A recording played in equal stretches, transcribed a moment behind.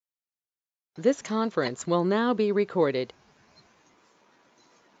This conference will now be recorded.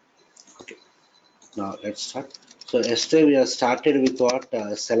 Okay, now let's start. So yesterday we have started with what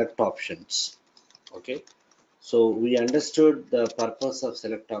select options. Okay, so we understood the purpose of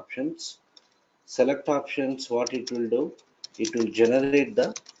select options. Select options, what it will do, it will generate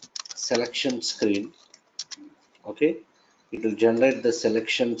the selection screen. Okay, it will generate the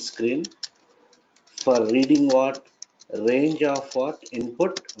selection screen for reading what range of what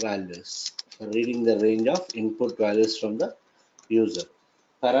input values, for reading the range of input values from the user.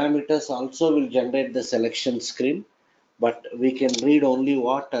 Parameters also will generate the selection screen, but we can read only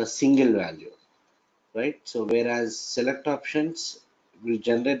what a single value, right? So whereas select options will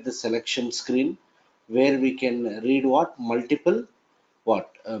generate the selection screen where we can read what multiple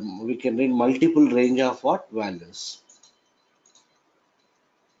what we can read multiple range of what values.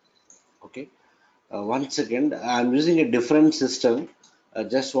 Okay. Once again, I'm using a different system.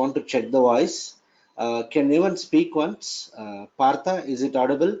 Just want to check the voice. Can anyone speak once? Partha, is it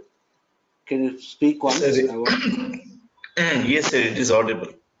audible? Can you speak Yes, sir. once? I want. Yes, sir, it is audible.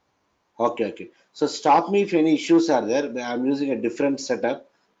 Okay, okay. So stop me if any issues are there. I'm using a different setup.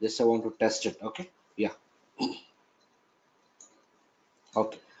 Just I want to test it. Okay. Yeah.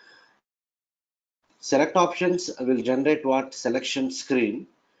 Okay. Select options will generate what selection screen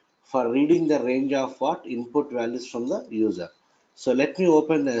for reading the range of what input values from the user. So let me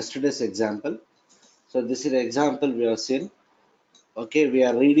open the yesterday's example. So this is the example we have seen. Okay, we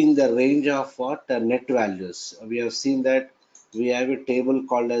are reading the range of what net values. We have seen that we have a table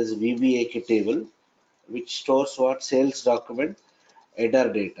called as VBAK table, which stores what sales document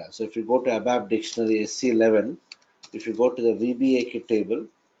header data. So if you go to ABAP dictionary SC11, if you go to the VBAK table,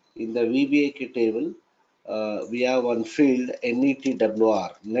 in the VBAK table, we have one field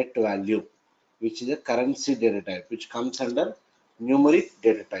NETWR, net value, which is a currency data type, which comes under numeric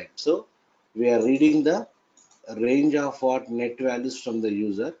data type. So we are reading the range of what net values from the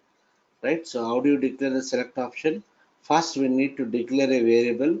user, right? So how do you declare the select option? First, we need to declare a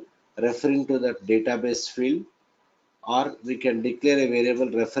variable referring to the database field, or we can declare a variable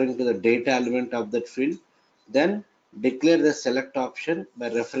referring to the data element of that field. Then declare the select option by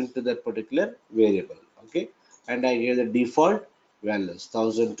referring to that particular variable. Okay, and I give the default values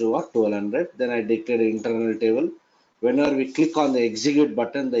 1000 to what 1200. Then I declare the internal table. Whenever we click on the execute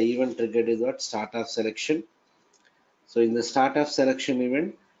button, the event triggered is what start of selection. So in the start of selection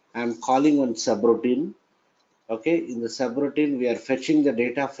event, I am calling on subroutine. Okay, in the subroutine, we are fetching the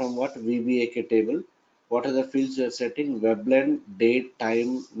data from what VBAK table. What are the fields we are setting? Webland, date,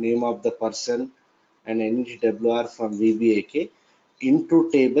 time, name of the person, and NETWR from VBAK into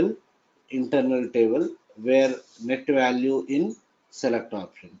table, internal table, where net value in select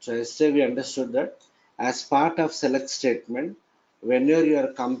option. So yesterday we understood that as part of select statement, whenever you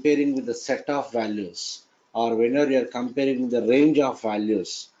are comparing with the set of values, or whenever you are comparing the range of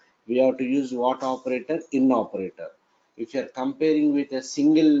values, we have to use what operator? In operator. If you are comparing with a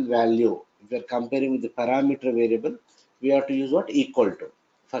single value, if you are comparing with the parameter variable, we have to use what? Equal to.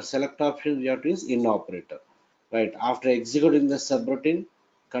 For select option, we have to use in operator. Right. After executing the subroutine,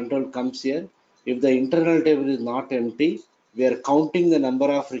 control comes here. If the internal table is not empty, we are counting the number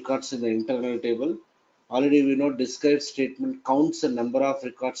of records in the internal table. Already we know describe statement counts the number of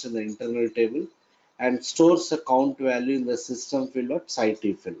records in the internal table and stores the count value in the system field or site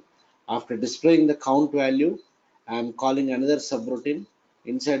field. After displaying the count value, I am calling another subroutine.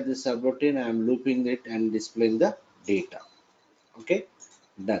 Inside the subroutine, I am looping it and displaying the data. Okay,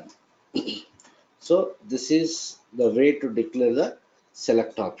 done. So this is the way to declare the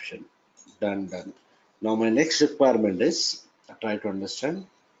select option. Done, done. Now my next requirement is try to understand.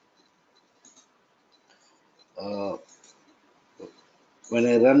 Uh, when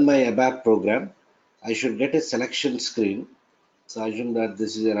I run my ABAP program, I should get a selection screen. So I assume that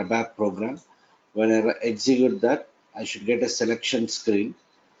this is an ABAP program. When I execute that, I should get a selection screen.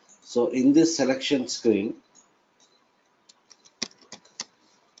 So in this selection screen,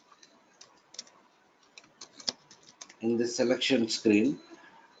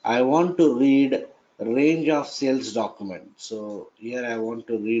 I want to read range of sales document. So here I want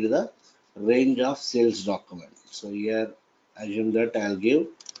to read the range of sales document. So here assume that I'll give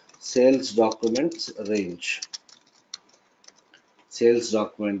sales documents range. Sales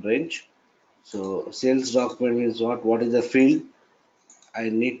document range. So sales document means what? What is the field? I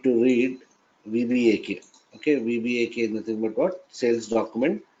need to read VBAK. Okay, VBAK is nothing but what? Sales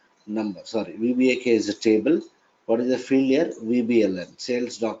document number. Sorry, VBAK is a table. What is the field here? VBLN.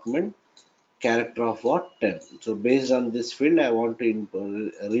 Sales document character of what 10. So based on this field I want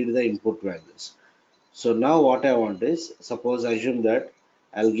to read the input values. So now what I want is, suppose I assume that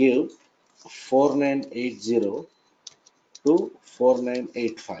I'll give 4980 to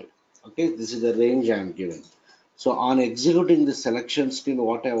 4985. Okay, this is the range I am given. So on executing the selection screen,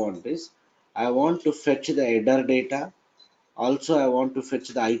 what I want is I want to fetch the header data. Also, I want to fetch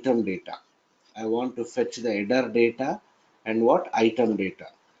the item data. I want to fetch the header data and what item data.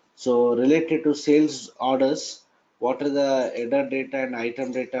 So related to sales orders, what are the header data and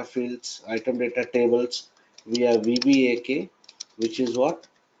item data fields, item data tables? We have VBAK, which is what?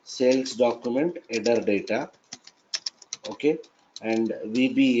 Sales document header data. Okay, and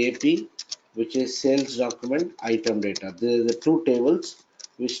VBAP, which is sales document item data. These are the two tables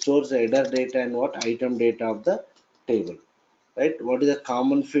which stores the header data and what item data of the table. Right? What is the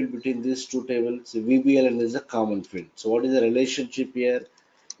common field between these two tables? VBLN is a common field. So what is the relationship here?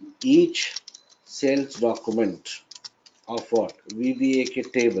 Each sales document of what?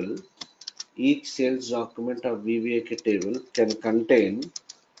 VBAK table. Each sales document of VBAK table can contain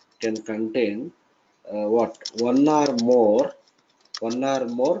what? One or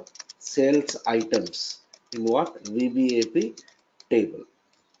more sales items in what? VBAP table.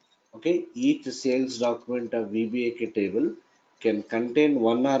 Okay, each sales document of VBAK table can contain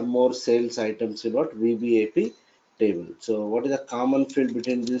one or more sales items in what? VBAP table. So what is the common field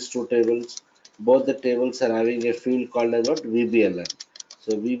between these two tables? Both the tables are having a field called as what? VBLN.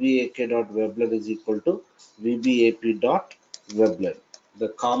 So VBAK.WebLen is equal to VBAP.WebLen. The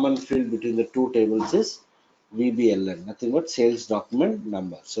common field between the two tables is VBLN, nothing but sales document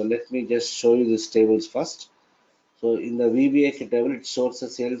number. So let me just show you these tables first. So in the VBAK table, it shows the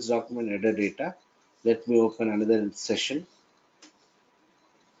sales document header data. Let me open another session.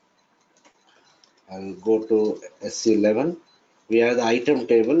 I will go to SC11. We have the item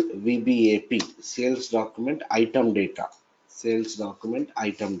table VBAP, sales document item data. Sales document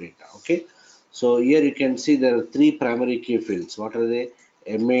item data. Okay. So here you can see there are three primary key fields. What are they?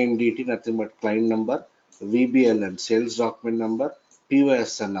 MANDT, nothing but client number. VBLN, sales document number.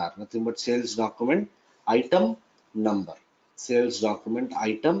 POSNR, nothing but sales document item number. Sales document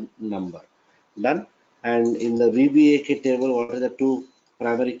item number. Done. And in the VBAK table, what are the two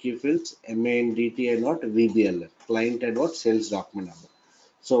primary key fields? MANDT and what? VBLN, client and what? Sales document number.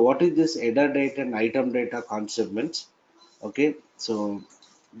 So what is this header data and item data concept means? Okay, so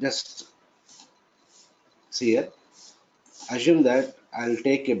just see here. Assume that I'll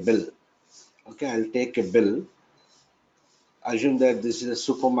take a bill. Okay, I'll take a bill. Assume that this is a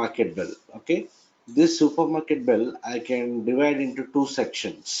supermarket bill. Okay, this supermarket bill I can divide into two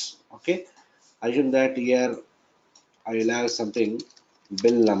sections. Okay, assume that here I will have something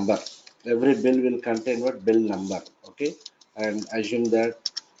bill number. Every bill will contain what? Bill number. Okay, and assume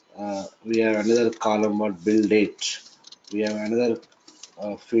that we have another column what? Bill date. We have another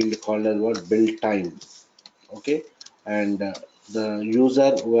field called as what? Bill time. Okay, and the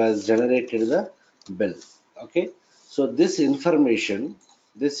user who has generated the bill. Okay, so this information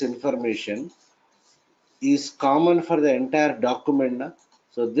is common for the entire document.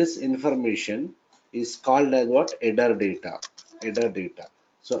 So this information is called as what? Header data. Header data.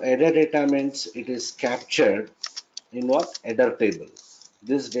 So header data means it is captured in what? Header table.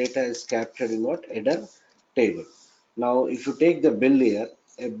 This data is captured in what? Header table. Now if you take the bill here,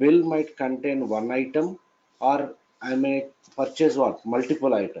 a bill might contain one item, or I may purchase what?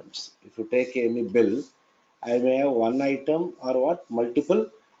 Multiple items. If you take any bill, I may have one item or what? Multiple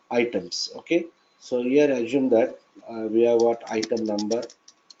items. Okay. So here assume that we have what? Item number.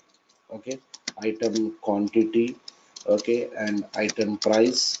 Okay, item quantity, okay, and item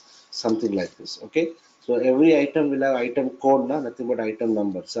price, something like this. Okay, so every item will have item code, nothing but item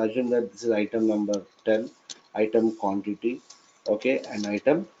number. So assume that this is item number 10, item quantity, okay, and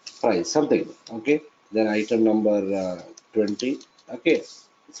item price, something. Okay, then item number 20, okay,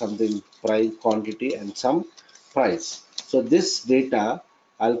 something price, quantity, and some price. So this data,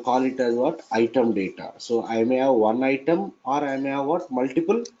 I'll call it as what? Item data. So I may have one item, or I may have what?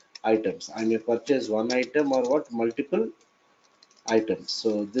 Multiple items. I may purchase one item or what? Multiple items.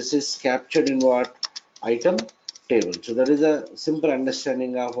 So this is captured in what? Item table. So that is a simple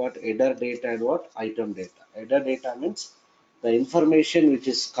understanding of what? Header data and what? Item data. Header data means the information which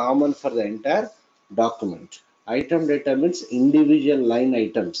is common for the entire document. Item data means individual line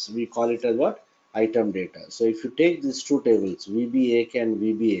items. We call it as what? Item data. So if you take these two tables, VBAK and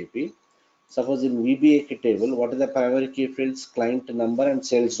VBAP, suppose in VBAK table, what are the primary key fields? Client number and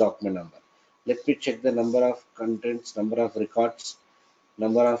sales document number. Let me check the number of contents, number of records,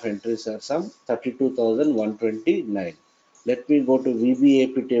 number of entries are some 32,129. Let me go to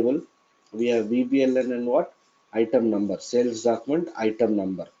VBAP table. We have VBLN and what? Item number, sales document, item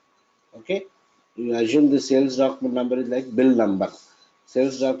number. Okay. You assume the sales document number is like bill number.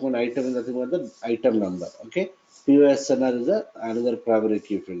 Sales document item is nothing but the item number. Okay. POSNR is another primary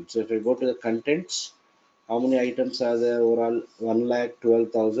key field. So if I go to the contents, how many items are there overall?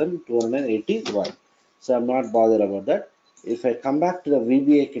 1,12,281. So I'm not bothered about that. If I come back to the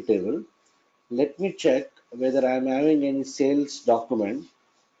VBAK table, let me check whether I'm having any sales document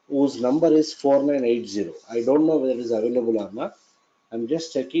whose number is 4980. I don't know whether it is available or not. I'm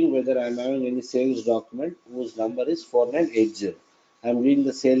just checking whether I'm having any sales document whose number is 4980. I'm reading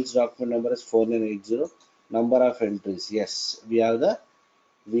the sales document number as 4980. Number of entries. Yes, we have the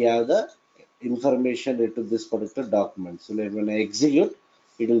information into this particular document. So when I execute,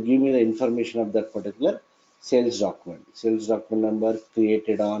 it will give me the information of that particular sales document. Sales document number,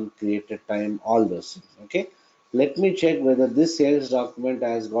 created on, created time, all those things. Okay. Let me check whether this sales document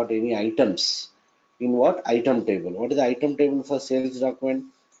has got any items in what item table. What is the item table for sales document?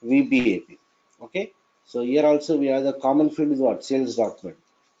 VBAP. Okay. So here also we have the common field is what? Sales document.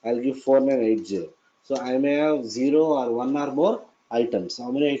 I'll give 4980. So I may have 0 or 1 or more items.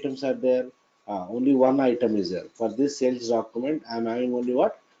 How many items are there? Only one item is there. For this sales document, I'm having only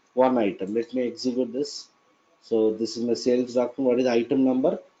what? One item. Let me execute this. So this is my sales document. What is the item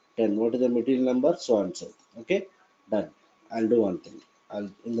number? 10. What is the material number? So and so. Okay, done. I'll do one thing.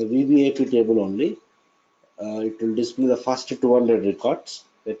 In the VBAP table only, it will display the first 200 records.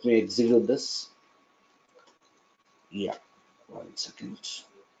 Let me execute this. Yeah, 1 second.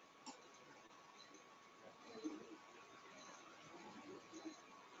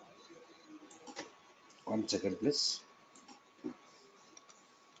 1 second, please.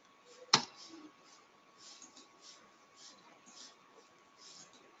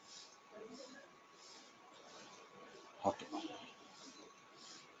 Okay.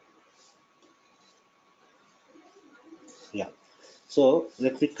 Yeah. So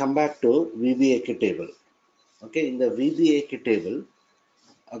let me come back to VBAK table. Okay, in the VBAK table,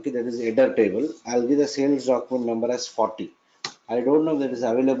 okay, that is header table. I'll give the sales document number as 40. I don't know if that is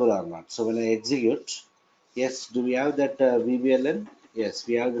available or not. So when I execute, yes, do we have that VBLN? Yes,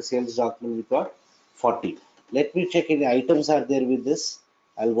 we have the sales document with what? 40. Let me check any items are there with this.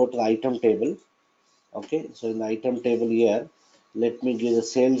 I'll go to the item table. Okay, so in the item table here, let me give the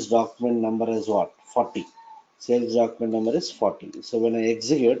sales document number as what? 40. Sales document number is 40. So when I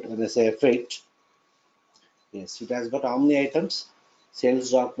execute, when I say F8, yes, it has got how many items?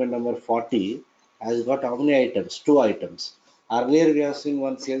 Sales document number 40 has got how many items? Two items. Earlier we have seen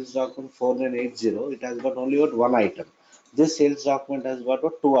one sales document 4980. It has got only got one item. This sales document has got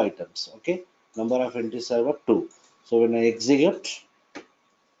what? Two items. Okay. Number of entries are got two. So when I execute,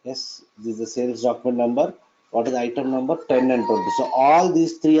 yes, this is the sales document number. What is the item number? 10 and 20. So all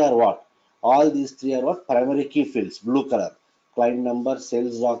these three are what? All these three are what? Primary key fields, blue color. Client number,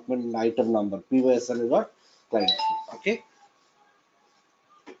 sales document, and item number. POSN is what? Client field. Okay.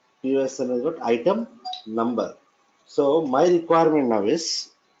 POSN is what? Item number. So my requirement now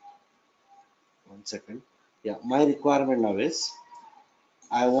is 1 second. Yeah, my requirement now is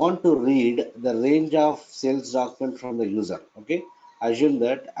I want to read the range of sales document from the user. Okay. Assume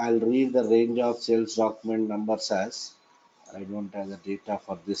that I'll read the range of sales document numbers as I don't have the data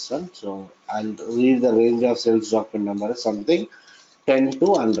for this one. So I'll read the range of sales document number as something 10 to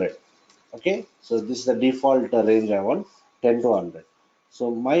 100. Okay. So this is the default range I want 10 to 100.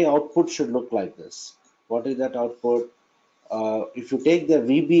 So my output should look like this. What is that output? If you take the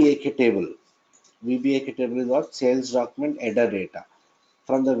VBAK table, VBAK table is what? Sales document header data.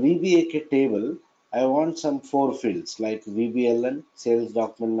 From the VBAK table, I want some four fields like VBLN, sales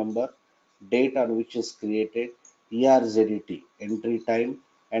document number, date on which is created, ERZDT, entry time,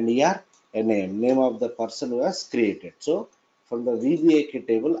 and ERNAM, name of the person who has created. So from the VBAK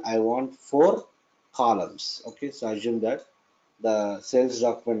table, I want four columns. Okay, so assume that the sales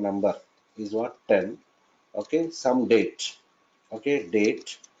document number is what? 10. Okay, some date. Okay,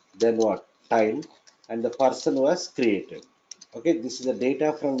 date, then what? Time, and the person who has created. Okay, this is the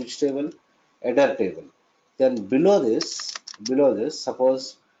data from which table? Header table. Then below this,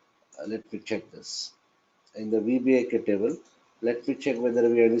 suppose let me check this. In the VBAK table, let me check whether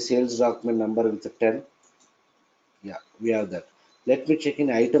we have any sales document number with the 10. Yeah, we have that. Let me check in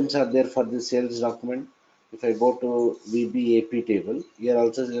items are there for the sales document. If I go to VBAP table, here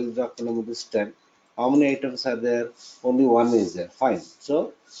also sales document number is 10. How many items are there? Only one is there. Fine.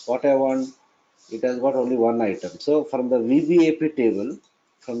 So what I want, it has got only one item. So from the VBAP table,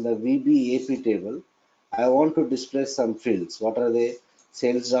 I want to display some fields. What are they?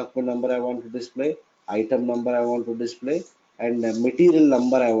 Sales document number I want to display, item number I want to display, and material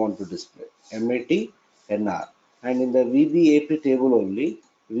number I want to display. MATNR. And in the VBAP table only,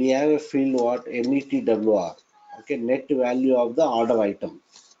 we have a field what? METWR. Okay, net value of the order item.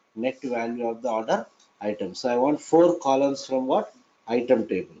 Net value of the order item. So I want 4 columns from what? Item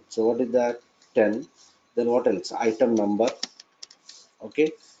table. So what is that? 10. Then what else? Item number.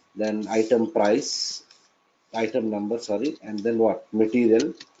 Okay. Then item price. Item number, sorry. And then what?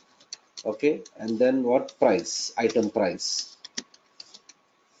 Material. Okay. And then what? Price. Item price.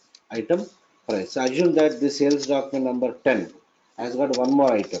 Item price. So assume that the sales document number 10 has got one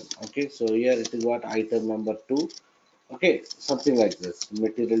more item. Okay. So here it is what? Item number 2. Okay, something like this.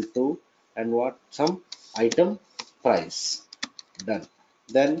 Material 2 and what? Some item price. Done.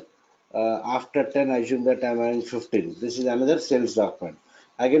 Then after 10, I assume that I'm having 15. This is another sales document.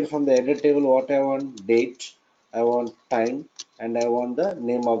 Again, from the header table, what I want? Date, I want time, and I want the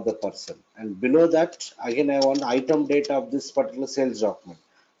name of the person. And below that, again, I want item date of this particular sales document.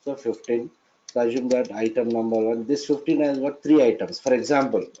 So 15. So assume that item number 1. This 15 has got 3 items. For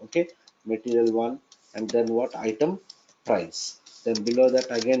example, okay, material 1, and then what? Item price. Then below that,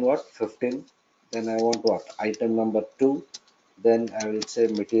 again, what? 15. Then I want what? Item number 2, then I will say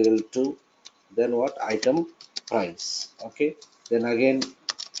material 2, then what? Item price. Okay, then again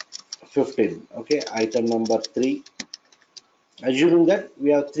 15. Okay, item number 3, assuming that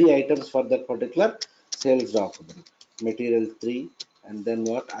we have 3 items for that particular sales document. Material 3 and then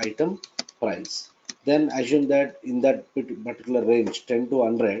what? Item price. Then assume that in that particular range 10 to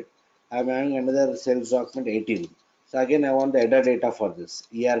 100, I am having another sales document 18. So again I want the header data for this.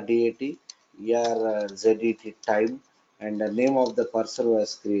 ERDAT, ERZET time, and the name of the person who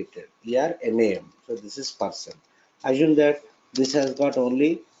has created. ERNAM. So this is person. Assume that this has got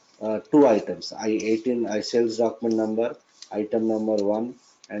only 2 items. I sales document number, item number 1,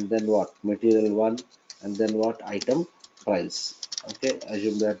 and then what? Material 1, and then what? Item price. Okay,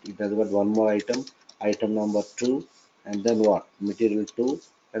 assume that it has got one more item number 2, and then what? Material 2,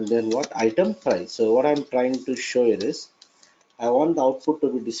 and then what? Item price. So what I'm trying to show here is I want the output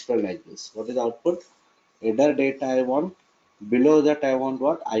to be displayed like this. What is the output? Header data I want. Below that I want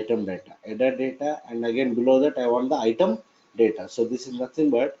what? Item data. Header data, and again below that I want the item data. So this is nothing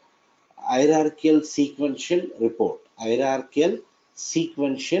but hierarchical sequential report. Hierarchical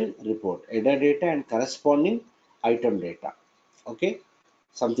sequential report. Header data and corresponding item data. Okay,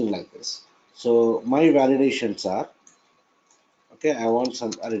 something like this. So my validations are, okay, I want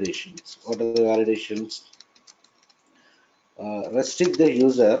some validations. What are the validations? Restrict the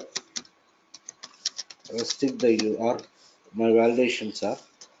user, or my validations are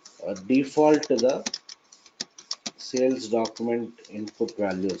default to the sales document input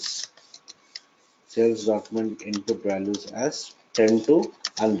values. Sales document input values as 10 to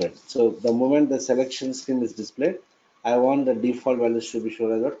 100. So the moment the selection screen is displayed, I want the default values to be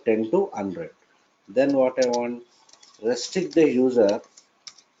shown as 10 to 100. Then what I want? Restrict the user.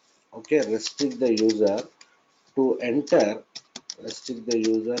 Okay, restrict the user to enter. Restrict the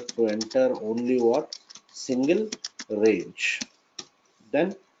user to enter only what? Single range.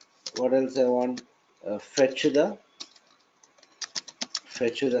 Then what else I want? Fetch the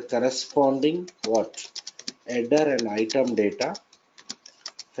corresponding what? Header and item data.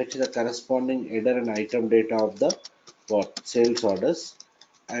 Fetch the corresponding header and item data of the what? Sales orders,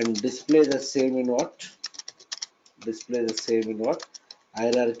 and display the same in what? Display the same in what?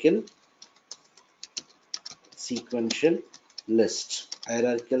 Hierarchical sequential list.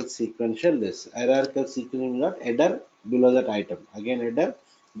 Hierarchical sequential list. Hierarchical sequential not header below that item. Again header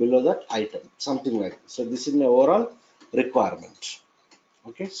below that item. Something like that. So this is my overall requirement.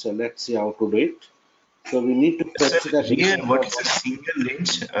 Okay, so let's see how to do it. So we need to Sir, fetch the here, data what from is a single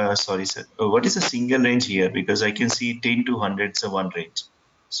range? Sorry, sir. What is a single range here? Because I can see 10 to 100 is a one range.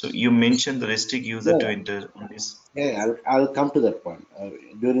 So you mentioned the restrict user to yeah, enter on this. yeah, I'll come to that point.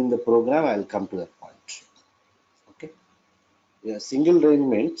 During the program, I'll come to that point. Okay. Yeah, single range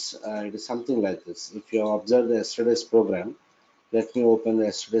means it is something like this. If you observe the yesterday's program, let me open the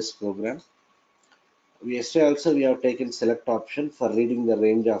yesterday's program. Yesterday also we have taken select option for reading the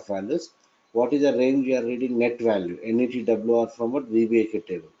range of values. What is the range we are reading? Net value, NETWR from what? VBAK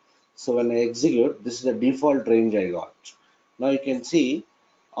table. So when I execute, this is the default range I got. Now you can see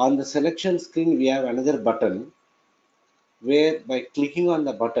on the selection screen we have another button where by clicking on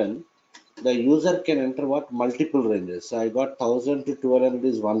the button, the user can enter what? Multiple ranges. So I got 1000 to 1200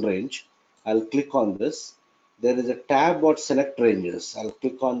 is one range. I'll click on this. There is a tab what? Select ranges. I'll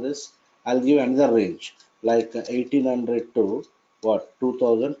click on this. I'll give another range like 1800 to what?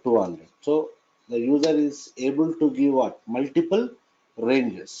 2200. So the user is able to give what? Multiple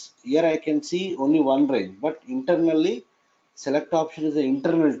ranges. Here I can see only one range, but internally select option is an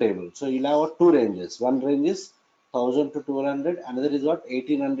internal table. So you'll have what? Two ranges. One range is 1000 to 1200, another is what?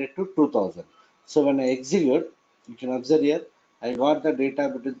 1800 to 2000. So when I execute, You can observe here, I got the data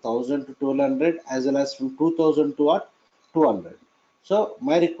between 1000 to 1200 as well as from 2000 to what? 200. So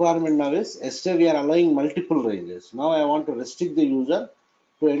my requirement now is, yesterday we are allowing multiple ranges. Now I want to restrict the user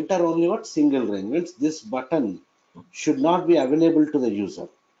to enter only what? Single range. Means this button should not be available to the user.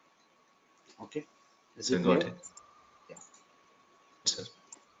 Okay. Is So it got clear? it. Yeah. Sir.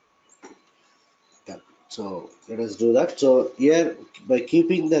 Yeah. So let us do that. So here, by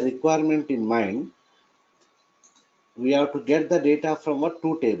keeping the requirement in mind, we have to get the data from what?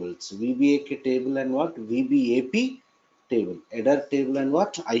 Two tables, VBAK table and what? VBAP table, header table and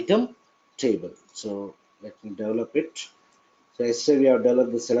what? Item table. So let me develop it. So yesterday we have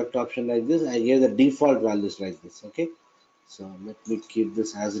developed the select option like this. I gave the default values like this. Okay. So let me keep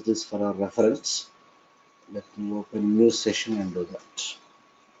this as it is for our reference. Let me open new session and do that.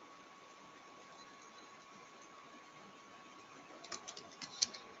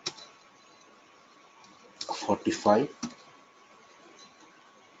 45.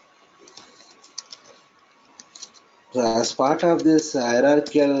 So as part of this as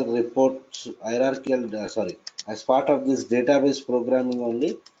part of this database programming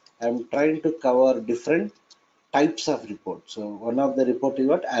only, I'm trying to cover different types of reports. So one of the report is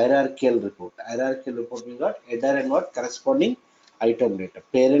what? Hierarchical report. Hierarchical report is what? Header and what? Corresponding item data,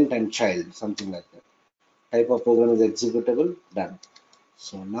 parent and child, something like that. Type of program is executable, done.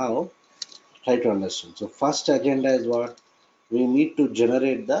 So now try to understand. So first agenda is what? We need to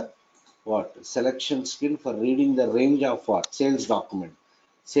generate the what? Selection screen for reading the range of what? Sales document.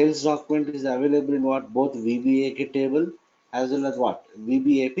 Sales document is available in what? Both VBAK table as well as what?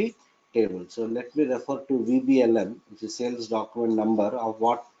 VBAP table. So let me refer to VBLN, which is sales document number of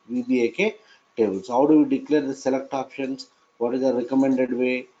what? VBAK table. So how do we declare the select options? What is the recommended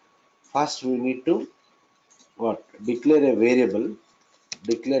way? First we need to what? Declare a variable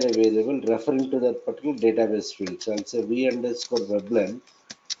referring to that particular database field. So I'll say v underscore weblen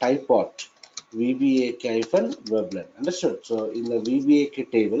type what? VBAK hyphen weblen. Understood? So in the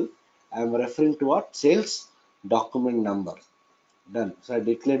VBAK table, I am referring to what? Sales document number. Done. So I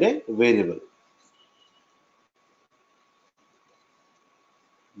declared a variable.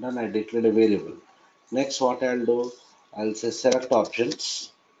 Done. I declared a variable. Next, what I'll do? I'll say select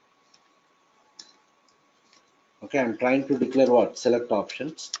options. Okay, I'm trying to declare what? Select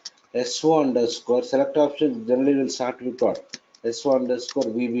options. SO underscore select options generally will start with what? SO underscore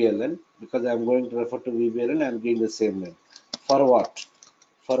VBLN, because I'm going to refer to VBLN, I'm giving the same name. For what?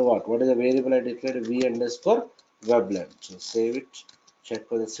 For what? What is the variable I declared? V underscore weblen. So save it, check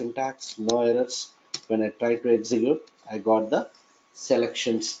for the syntax, no errors. When I try to execute, I got the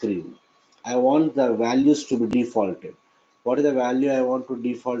selection screen. I want the values to be defaulted. What is the value I want to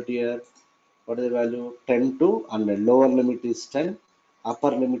default here? What is the value? 10 to 100. Lower limit is 10,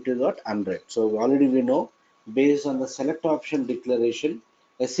 upper limit is what? 100. So already we know, based on the select option declaration,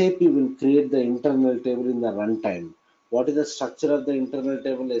 SAP will create the internal table in the runtime. What is the structure of the internal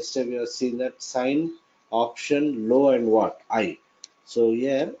table? Yesterday we have seen that sign, option, low and what? I. So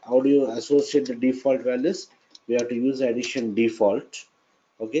here, how do you associate the default values? We have to use addition default.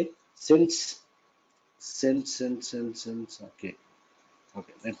 Okay. Okay.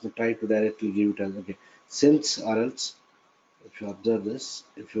 Okay, let me try to directly give it as okay. Since or else, if you observe this,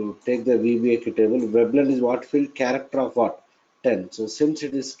 if you take the VBAK table, Veblen is what field? Character of what? 10. So since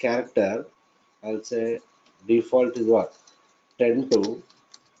it is character, I'll say default is what? 10 to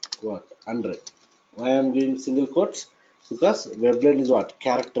what? 100. Why I'm giving single quotes? Because Veblen is what?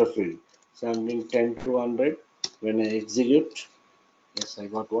 Character field. So I'm giving 10 to 100. When I execute, yes, I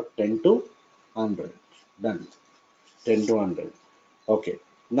got what? 10 to 100. Done. 10 to 100. Okay.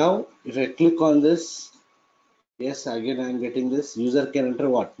 Now, if I click on this, yes, again I am getting this. User can enter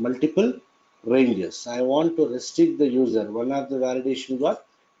what? Multiple ranges. I want to restrict the user. One of the validation is what?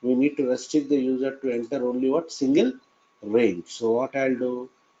 We need to restrict the user to enter only what? Single range. So what I'll do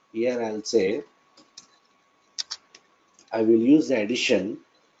here, I'll say I will use the addition,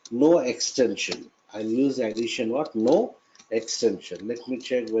 no extension. I'll use the addition what? No extension. Let me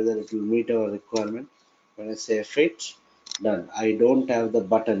check whether it will meet our requirement. When I say fit, done. I don't have the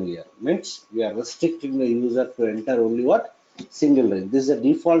button here. Means we are restricting the user to enter only what? Single range. This is a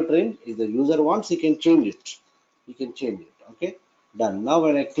default range. If the user wants, he can change it. He can change it. Okay. Done. Now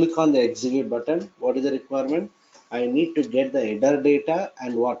when I click on the execute button, what is the requirement? I need to get the header data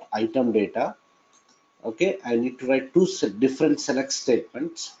and what? Item data. Okay, I need to write two different select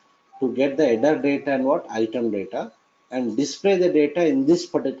statements to get the header data and what? Item data, and display the data in this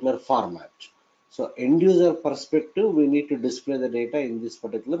particular format. So end user perspective, we need to display the data in this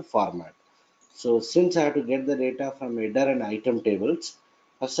particular format. So since I have to get the data from header and item tables,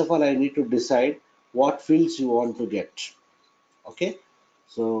 first of all I need to decide what fields you want to get. Okay,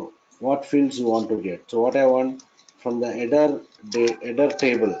 so what fields you want to get. So what I want from the header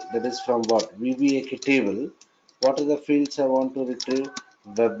table, that is from what VBAK table, what are the fields I want to retrieve?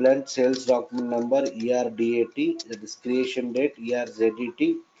 Webland sales document number, ERDAT, that is creation date,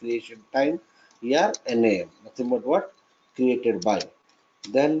 ERZET, creation time, ERNAM, nothing but what created by.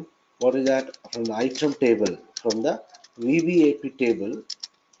 Then what is that? From the item table, from the VBAP table,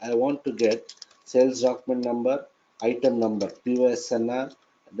 I want to get sales document number, item number, POSNR,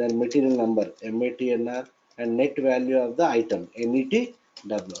 then material number, MATNR, and net value of the item,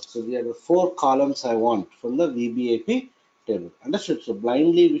 NETW. So these are the four columns I want from the VBAP table. Understood? So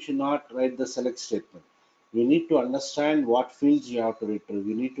blindly we should not write the select statement. We need to understand what fields you have to retrieve.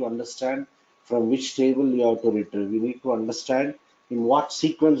 We need to understand from which table you have to retrieve. We need to understand in what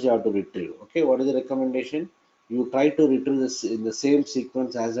sequence you have to retrieve. Okay, what is the recommendation? You try to retrieve this in the same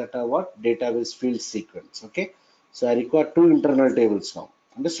sequence as at a what database field sequence. Okay, so I require two internal tables now.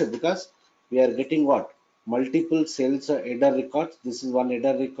 Understood? Because we are getting what multiple sales header records. This is one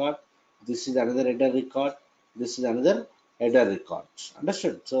header record. This is another header record. This is another header records.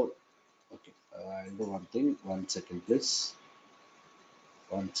 Understood? So okay, I'll do one thing. 1 second, please.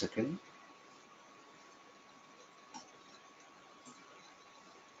 1 second.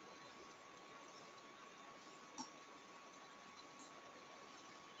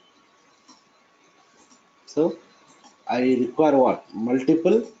 So I require what?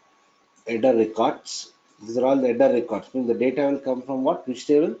 Multiple header records. These are all the header records. Means the data will come from what? Which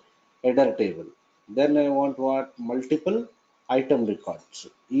table? Header table. Then I want what? Multiple item records.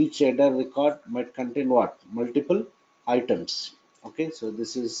 Each header record might contain what? Multiple items. Okay, so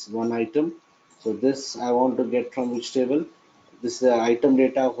this is one item. So this I want to get from which table? This is the item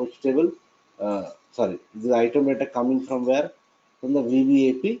data of which table? Sorry, this is the item data coming from where? From the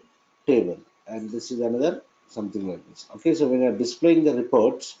VBAP table. And this is another something like this. Okay, so when you are displaying the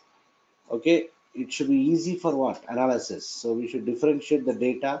reports, okay, it should be easy for what analysis. So we should differentiate the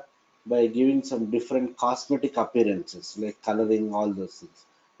data by giving some different cosmetic appearances like coloring, all those things,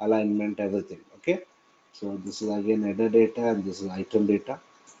 alignment, everything. Okay, so this is again header data and this is item data.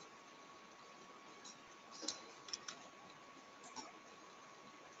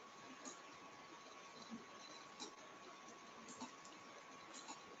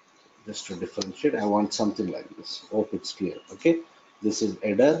 Just to differentiate, I want something like this. Hope it's clear. Okay, this is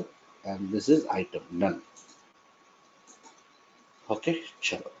header and this is item. Done. Okay,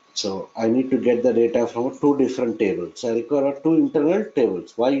 sure. So I need to get the data from two different tables. So I require two internal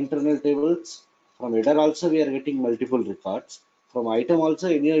tables. Why internal tables? From header also we are getting multiple records. From item also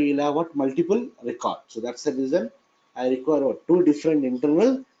anyhow you'll have what multiple records. So that's the reason I require what two different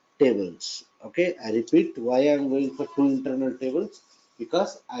internal tables. Okay, I repeat why I am going for two internal tables,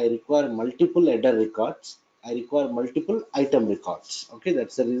 because I require multiple header records. I require multiple item records. Okay,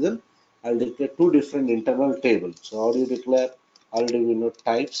 that's the reason I'll declare two different internal tables. So how do you declare? Already we know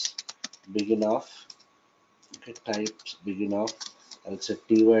types begin off. Okay, types begin off. I'll say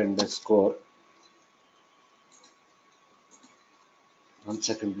ty underscore. 1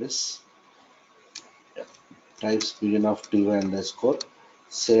 second, please. Yeah. Types begin off ty underscore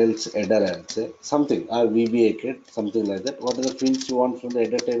sales header. I'll say something or VBAK, something like that. What are the fields you want from the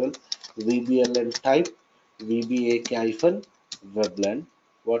header table? VBLN type, VBAK hyphen webland.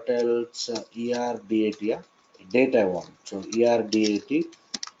 What else? ERDAT. Yeah, date I want. So ERDAT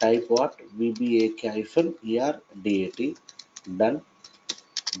type what? VBAK hyphen ERDAT. Done.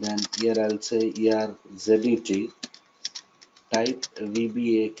 Then here I'll say ERZET type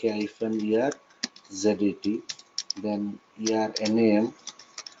VBAK hyphen ERZET. Then ERNAM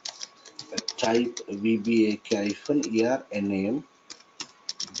type VBAK hyphen ERNAM.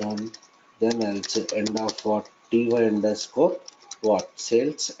 Done. Then I'll say end of what? TY underscore what?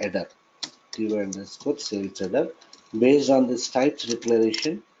 Sales header. TY underscore sales header. Based on this types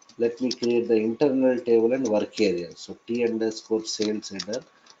declaration, let me create the internal table and work area. So T underscore sales header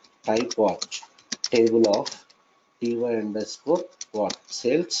type what? Table of ty underscore what?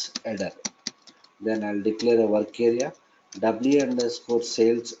 Sales header. Then I'll declare a work area w underscore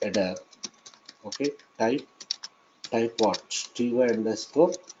sales header. Okay, type what? Ty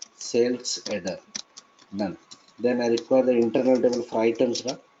underscore sales header. Done. Then I require the internal table for items.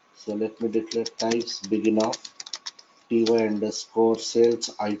 Right? So let me declare types begin of ty underscore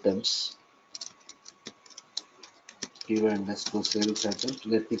sales items. Ty underscore sales items.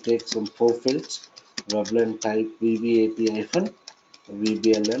 Let me take some four fields. Webland type VBAP hyphen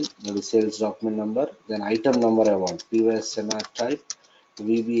VBLN, that is sales document number. Then item number I want POSNR type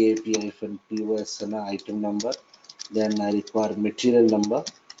VBAP hyphen POSNR item number. Then I require material number.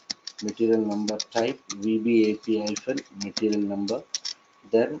 material number type VBAP-material number,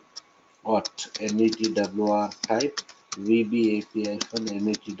 then what NETWR type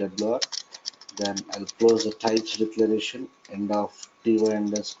VBAP-NETWR, then I'll close the types declaration, end of TY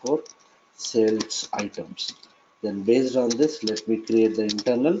underscore sales items. Then based on this, let me create the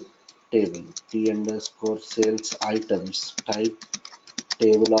internal table T underscore sales items type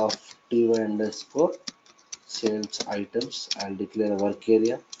table of TY underscore sales items. I'll declare a work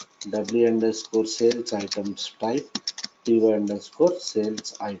area W underscore sales items type TY underscore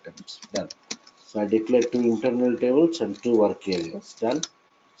sales items. Done. So I declare two internal tables and two work areas. Done.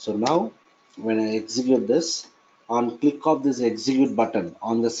 So now when I execute this, on click of this execute button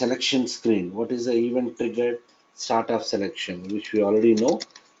on the selection screen, what is the event triggered? Start of selection, which we already know.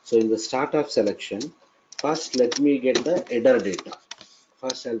 So in the start of selection, first let me get the header data.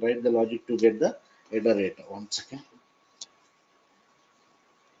 First I'll write the logic to get the header data. One second.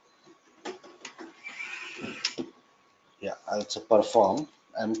 Yeah, also perform.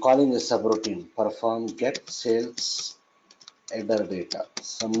 I'm calling a subroutine. Perform get sales header data.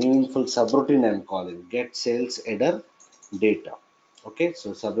 Some meaningful subroutine I'm calling. Get sales header data. Okay,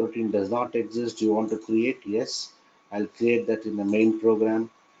 so subroutine does not exist. You want to create? Yes, I'll create that in the main program.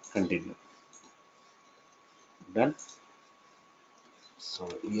 Continue. Done. So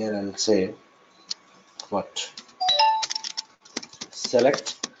here I'll say what?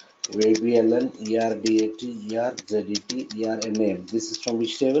 Select VBLN, ERDAT, ERZDT, ERNAM. This is from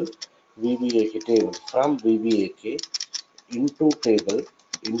which table? VBAK table. From VBAK into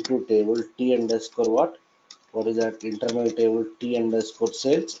table T underscore what? What is that internal table T underscore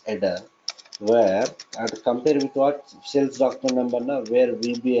sales header, where I have to compare with what? Sales document number now, where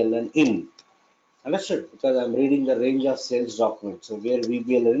VBLN in. Understood? Because I'm reading the range of sales documents. So where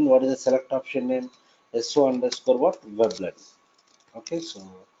VBLN in, what is the select option name? SO underscore what? Weblen. Okay, so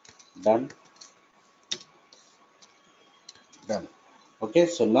done. Done. Okay,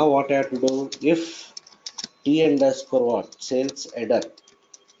 so now what I have to do, if T underscore what? Sales header.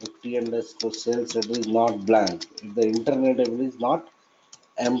 If T underscore sales header is not blank, if the internal table is not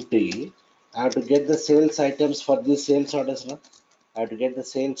empty, I have to get the sales items for this sales orders now. I have to get the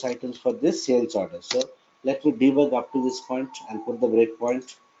sales items for this sales order. So let me debug up to this point and put the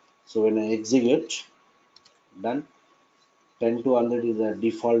breakpoint. So when I execute, done. 10 to 100 is the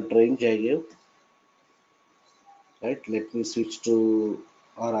default range I gave. Right, let me switch to,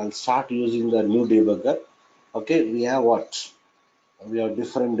 or I'll start using the new debugger. Okay, we have what? We have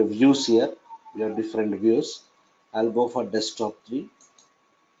different views here. We have different views. I'll go for desktop 3.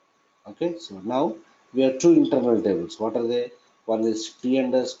 Okay, so now we have two internal tables. What are they? One is T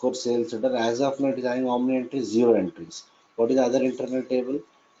underscore sales header. As of now, it is having how many entries? 0 entries. What is the other internal table?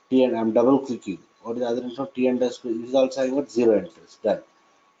 T, and I'm double clicking. What is the other internal? T underscore, it is also having what? 0 entries. Done.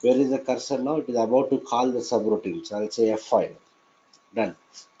 Where is the cursor now? It is about to call the subroutine. So I'll say F5. Done.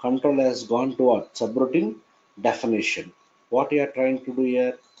 Control has gone to what? Subroutine definition. What we are trying to do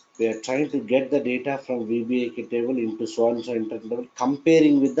here? We are trying to get the data from VBAK table into so and so internal table,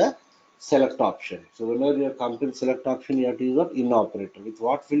 comparing with the select option. So whenever you are comparing select option, you have to use what? In operator. With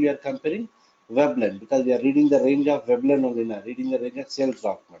what field you are comparing? Weblen, because we are reading the range of Weblen only now, reading the range of sales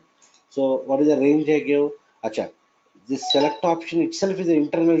document. So what is the range I gave? Acha. This select option itself is an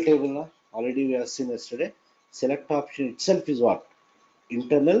internal table now. Already we have seen yesterday. Select option itself is what?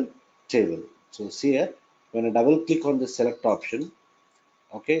 Internal table. So see here, when I double click on the select option,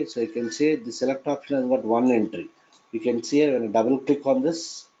 okay, so you can see the select option has got one entry. You can see here when I double click on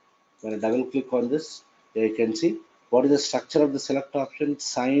this, here you can see what is the structure of the select option: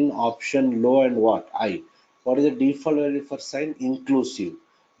 sign, option, low, and what? I. What is the default value for sign? Inclusive.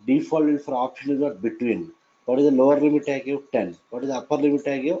 Default value for option is what? Between. What is the lower limit I give? 10. What is the upper limit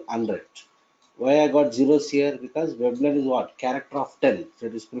I give? 100. Why I got zeros here? Because Weblen is what? Character of 10. So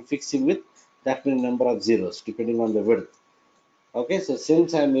it is prefixing with that many number of zeros depending on the width. Okay, so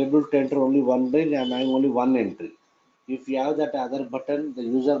since I am able to enter only one range, I am having only one entry. If you have that other button, the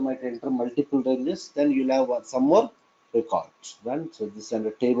user might enter multiple ranges, then you'll have some more records. Done. So this is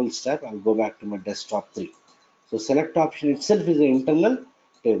under table step. I'll go back to my desktop 3. So select option itself is an internal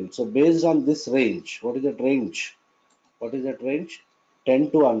table. So based on this range, what is that range? What is that range?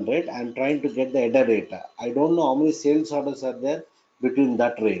 10 to 100. I'm trying to get the header data. I don't know how many sales orders are there between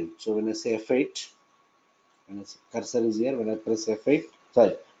that range. So when I say F8, when I say cursor is here, when I press F8,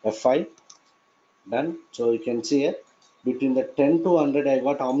 sorry, F5, done. So you can see here, between the 10 to 100, I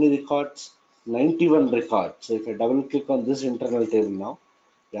got how many records? 91 records. So if I double click on this internal table now,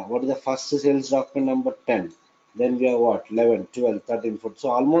 yeah, what is the first sales document number? 10. Then we have what? 11, 12, 13, 14.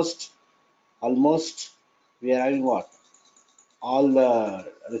 So almost we are having what? all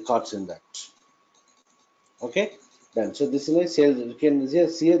the records in that. Okay, done. So this is my sales. You can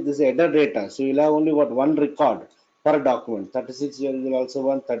just see this is header data. So you'll have only what one record per document. 36 will also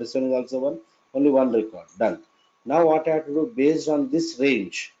one, 37 is also one, only one record. Done. Now what I have to do based on this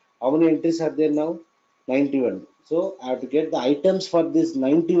range? How many entries are there now? 91. So I have to get the items for this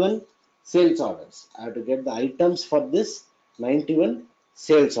 91 sales orders. I have to get the items for this 91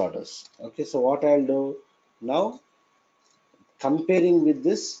 sales orders. Okay, so what I'll do now, comparing with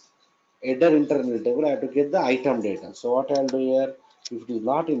this header internal table, I have to get the item data. So what I'll do here, if it is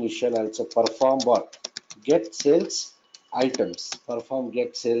not initial, I'll say perform what? Get sales items. Perform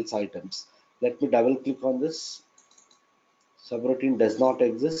get sales items. Let me double click on this. Subroutine does not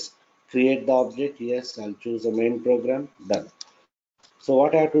exist. Create the object. Yes, I'll choose the main program. Done. So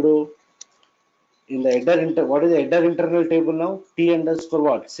what I have to do, in the header what is the header internal table now? T underscore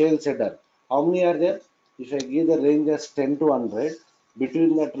what? Sales header. How many are there? If I give the range as 10 to 100,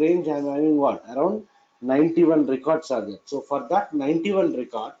 between that range I am having what? Around 91 records are there. So for that 91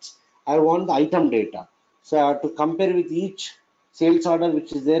 records, I want the item data. So I have to compare with each sales order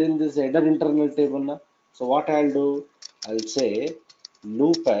which is there in this header internal table now. So what I'll do, I'll say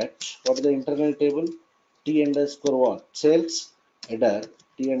loop at what is the internal table? T underscore what? Sales header,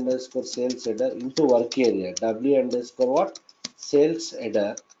 T underscore sales header into work area, W underscore what? Sales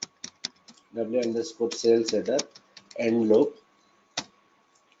header, W underscore sales header, end loop.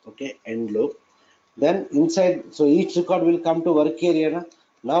 Okay, end loop. Then inside, so each record will come to work area. Na?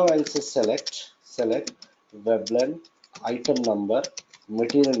 Now I'll say select Veblen, item number,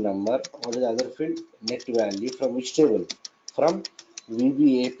 material number, what is the other field? Net value from which table? From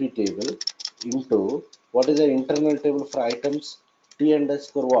VBAP table into what is the internal table for items? T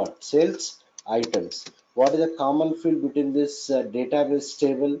underscore what? Sales items. What is the common field between this database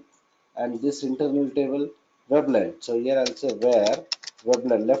table and this internal table? Veblen. So here I'll say where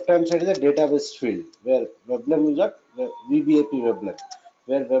Veblen. Left hand side is the database field where Veblen is got VBAP Veblen.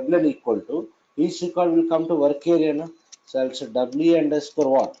 Where Veblen equal to each record will come to work area. Na? So I'll say W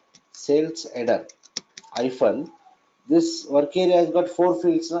underscore what? Sales header hyphen. This work area has got four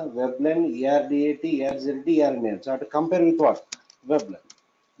fields. Na? Veblen, ERDAT, ERZD, ERNAME. So I have to compare with what? Veblen.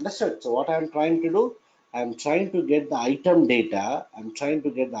 Understood? So what I am trying to do? I am trying to get the item data. I am trying to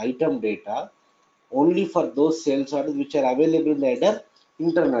get the item data only for those sales orders which are available in the header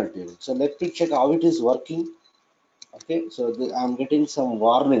internal table. So let me check how it is working. Okay, so I'm getting some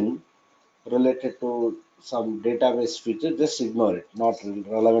warning related to some database feature. Just ignore it, not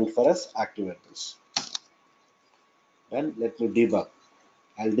relevant for us. Activate this. Then let me debug.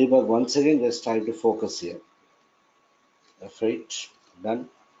 I'll debug once again. Just try to focus here. F8, done.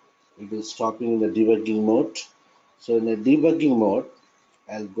 It is stopping in the debugging mode. So in the debugging mode,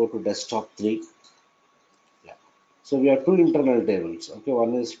 I'll go to desktop 3. Yeah. So we have two internal tables. Okay,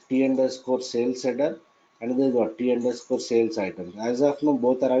 one is T underscore sales header, another is what T underscore sales items. As of now,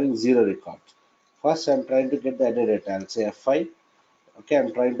 both are having 0 records. First, I'm trying to get the header data. I'll say F5. Okay,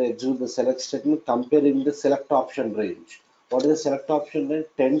 I'm trying to execute the select statement comparing the select option range. What is the select option range?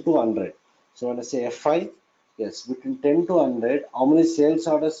 10 to 100. So when I say F5, yes, between 10 to 100, how many sales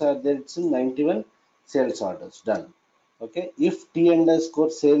orders are there? It's in 91 sales orders. Done. Okay, if T underscore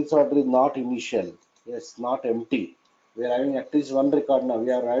sales order is not initial, yes, not empty. We are having at least one record now.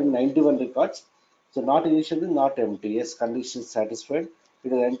 We are having 91 records. So not initially, not empty. Yes, condition is satisfied.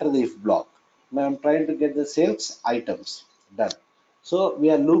 It will enter the if block. Now I'm trying to get the sales items. Done. So we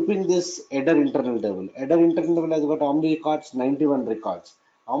are looping this header internal table. Header internal table has got how many records? 91 records.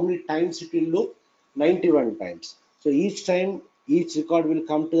 How many times it will loop? 91 times. So each time, each record will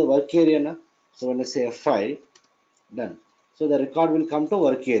come to the work area. Na? So when I say F5, done. So the record will come to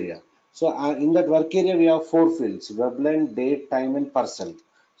work area. So in that work area, we have four fields: Veblen, date, time, and person.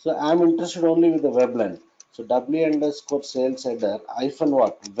 So I'm interested only with the Veblen. So W underscore sales header hyphen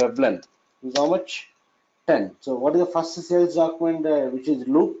what? Veblen is how much? 10. So what is the first sales document which is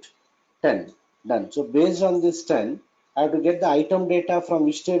looped? 10. Done. So based on this 10, I have to get the item data from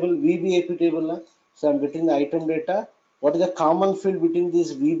which table? VBAP table. Na? So I'm getting the item data. What is the common field between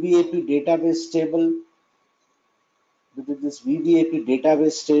this VBAP database table,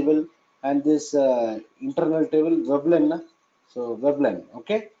 and this internal table? Veblen. Na? So Veblen.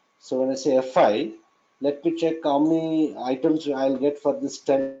 Okay. So when I say F5, let me check how many items I'll get for this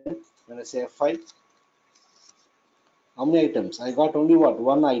 10. When I say F5, how many items? I got only what?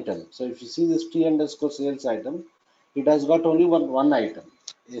 One item. So if you see this T underscore sales item, it has got only one item.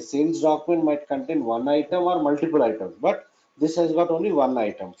 A sales document might contain one item or multiple items, but this has got only one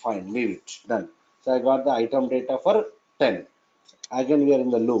item. Fine, leave it. Done. So I got the item data for 10. Again, we are in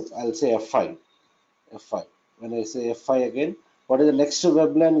the loop. I'll say F5. F5. When I say F5 again, What is the next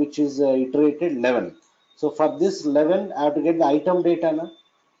webline which is iterated? 11. So for this 11, I have to get the item data. Na?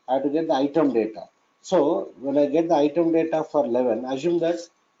 I have to get the item data. So when I get the item data for 11, assume that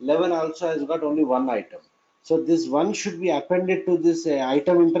 11 also has got only one item. So this one should be appended to this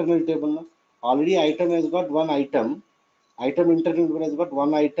item internal table. Na? Already item has got one item. Item internal table has got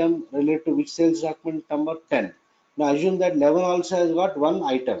one item related to which sales document number 10. Now assume that 11 also has got one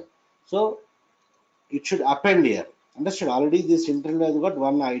item. So it should append here. Understood? Already this internal has got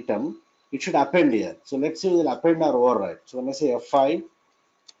one item. It should append here. So let's see we'll append or override. So when I say F5,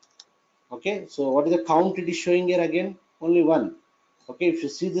 okay, so what is the count it is showing here again? Only one. Okay, if you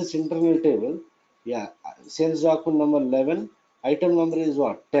see this internal table, yeah, sales document number 11, item number is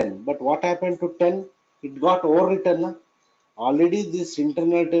what? 10. But what happened to 10? It got overwritten. Already this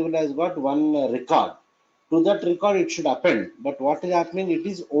internal table has got one record. To that record it should append. But what is happening? It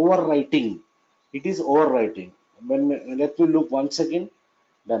is overwriting. It is overwriting. Let me look once again.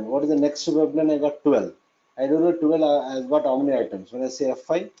 Done. What is the next webline? I got 12. I don't know 12 has got how many items. When I say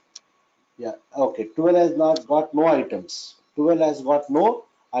F5, yeah, okay. 12 has not got no items. 12 has got no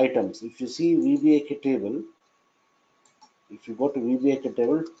items. If you see VBAK table, if you go to VBAK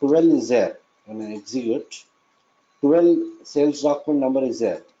table, 12 is there. When I execute, 12 sales document number is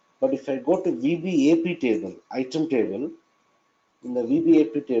there. But if I go to VBAP table, item table, in the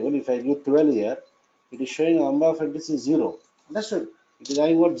VBAP table, if I give 12 here, it is showing number of entries is 0. Understood? It is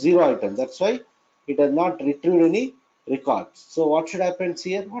having what 0 item. That's why it has not retrieved any records. So what should happen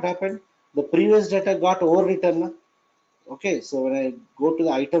here? What happened? The previous data got overwritten. Okay, so when I go to the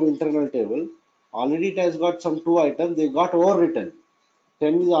item internal table, already it has got some 2 items, they got overwritten.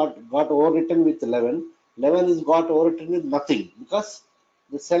 10 is got overwritten with 11. 11 is got overwritten with nothing because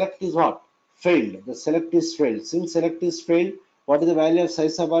the select is what? Failed. The select is failed. Since select is failed, what is the value of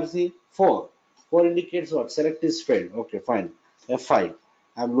size of RC? 4. 4 indicates what? Select is failed. Okay, fine. F5.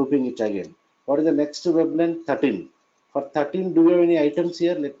 I'm looping it again. What is the next webline? 13. For 13, do you have any items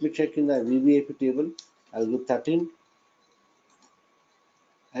here? Let me check in the VBAP table. I'll give 13.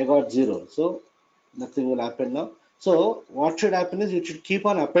 I got 0. So nothing will happen now. So what should happen is it should keep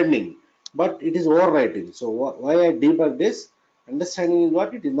on appending, but it is overwriting. So why I debug this? Understanding is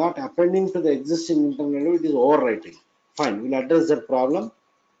what? It is not appending to the existing internal, it is overwriting. Fine, we'll address that problem.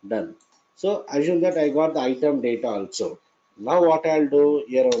 Done. So assume that I got the item data also. Now what I'll do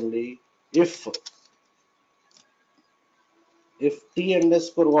here only, if T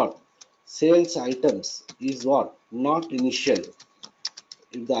underscore what? Sales items is what? Not initial.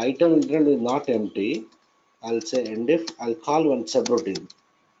 If the item internal is not empty, I'll say end if. I'll call one subroutine.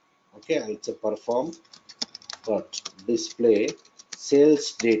 Okay, I'll say perform dot display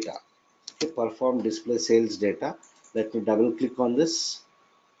sales data. Okay, perform display sales data. Let me double click on this.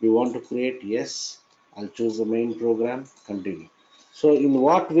 We want to create, yes. I'll choose the main program, continue. So in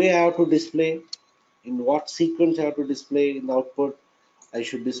what way I have to display? In what sequence I have to display in the output? I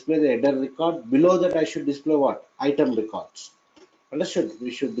should display the header record. Below that I should display what? Item records. Understood?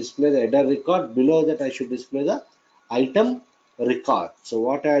 We should display the header record. Below that I should display the item record. So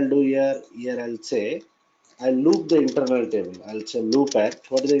what I'll do here, I'll say, I'll loop the internal table. I'll say loop at,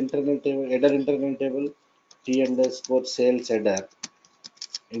 what is the internal table, header internal table? T underscore sales header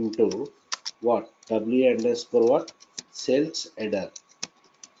into what? W underscore what? Sales header.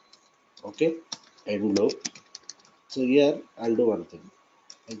 Okay, end loop. So here I'll do one thing.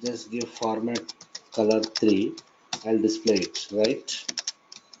 I just give format color 3. I'll display it, right?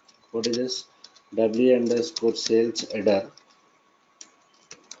 What is this? W underscore sales header.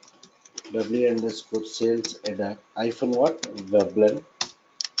 W underscore sales header hyphen what? Weblen.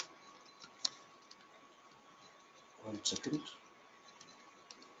 1 second.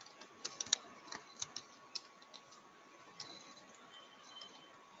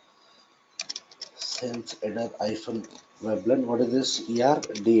 Sales header hyphen Weblen. What is this?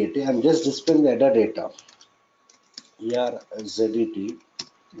 ERDAT. I'm just displaying the header data. ERZDT.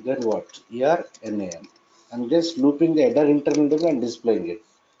 Then what? ERNAM. I'm just looping the header internal table and displaying it.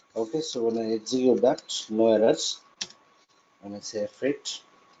 Okay, so when I execute that, no errors. When I say fit,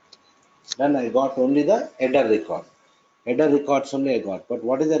 then I got only the header record. Header records only I got. But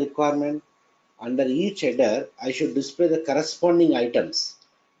what is the requirement? Under each header, I should display the corresponding items.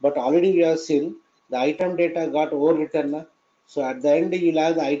 But already we have seen the item data got overwritten. So at the end, you'll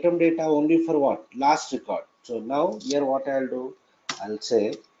have the item data only for what? Last record. So now here what I'll do, I'll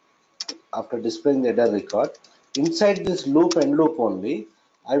say after displaying the header record, inside this loop and loop only,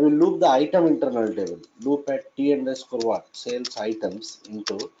 I will loop the item internal table. Loop at T underscore what? Sales items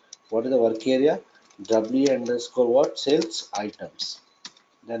into what is the work area? W underscore what? Sales items.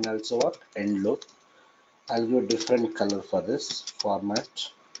 Then also what? End loop. I'll give a different color for this format,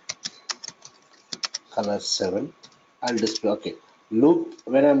 color 7. I'll display, okay. Loop,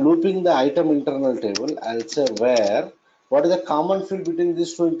 when I'm looping the item internal table, I'll say where, what is the common field between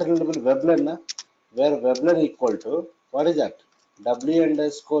these two internal table, Veblen, where Veblen equal to, what is that? W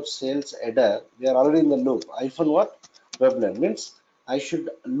underscore sales header, we are already in the loop. Hyphen what? Veblen means I should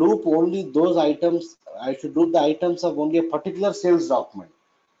loop only those items, I should loop the items of only a particular sales document.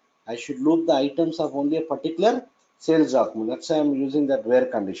 I should loop the items of only a particular sales document. That's why I'm using that where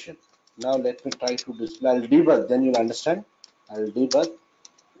condition. Now let me try to display. I'll debug, then you'll understand. I'll debug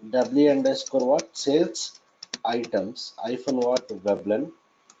W underscore what? Sales items hyphen what? Veblen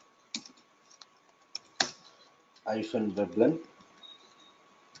hyphen Veblen.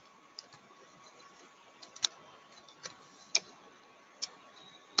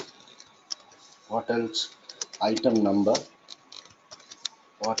 What else? Item number.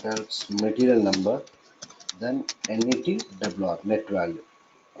 What else? Material number. Then NET WR net value.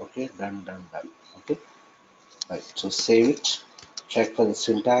 Okay, done. Okay. Right, so save it, check for the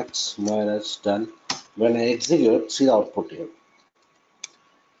syntax, no errors, done. When I execute, see the output here.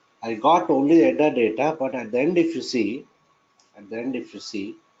 I got only the header data, but at the end, if you see,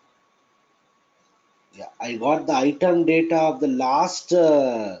 yeah, I got the item data of the last,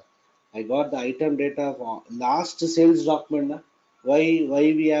 I got the item data of last sales document. Why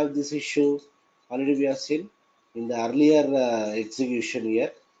we have this issue? Already we have seen in the earlier execution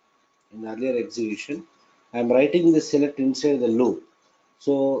here. In earlier execution, I am writing the select inside the loop.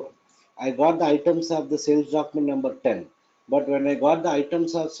 So I got the items of the sales document number 10. But when I got the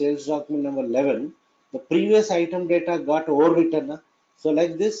items of sales document number 11, the previous item data got overwritten. So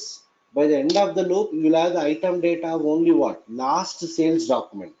like this, by the end of the loop, you will have the item data of only what? Last sales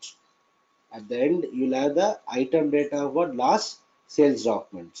document. At the end, you will have the item data of what? Last sales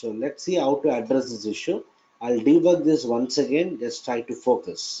document. So let's see how to address this issue. I'll debug this once again. Just try to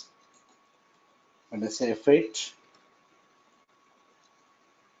focus. When I say F8,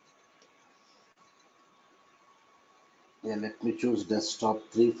 yeah, let me choose desktop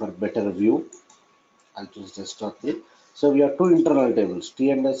 3 for better view. I'll choose desktop 3. So we have two internal tables,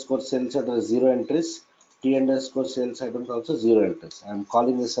 T underscore sales header 0 entries, T underscore sales items also 0 entries. I'm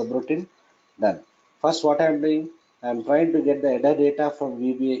calling the subroutine, done. First, what I'm doing, I'm trying to get the header data from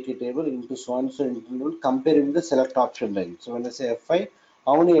VBAK table into so and so internal, comparing the select option line. So when I say F5,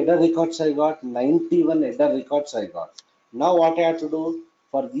 how many header records I got? 91 header records I got. Now what I have to do,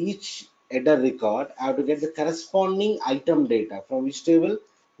 for each header record, I have to get the corresponding item data from which table?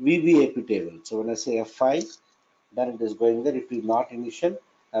 VBAP table. So when I say F5, then it is going there. It is not initial.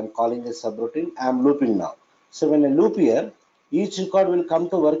 I'm calling a subroutine. I'm looping now. So when I loop here, each record will come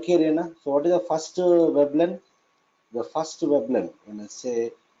to work area. Na? So what is the first Veblen? The first Veblen. When I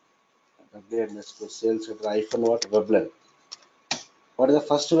say W underscore sales hyphen what Veblen. What is the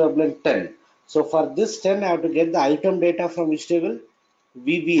first Veblen? 10. So for this 10, I have to get the item data from which table?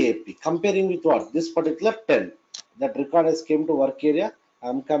 VBAP. Comparing with what? This particular 10. That record has came to work area.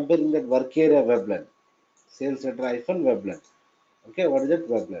 I'm comparing that work area Veblen. Sales header hyphen Veblen. Okay, what is that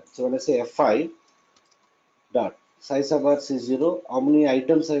Veblen? So when I say F5 dot size of ours is 0, how many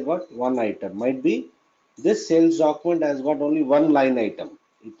items I got? One item. Might be this sales document has got only one line item.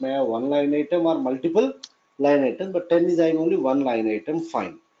 It may have one line item or multiple line items, but 10 is having only one line item.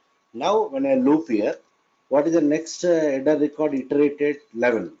 Fine. Now when I loop here, what is the next header record iterated?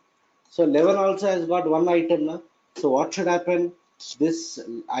 11. So 11 also has got one item now. So what should happen? This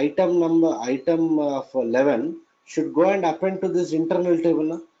item for 11 should go and append to this internal table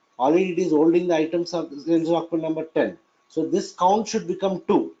now. Already it is holding the items of sales document number 10. So this count should become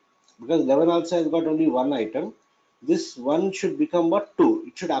 2 because 11 also has got only one item. This one should become what? 2.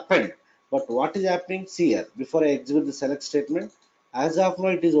 It should append. But what is happening? See here, before I execute the select statement, as of now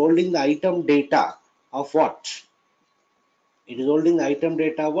it is holding the item data of what? It is holding the item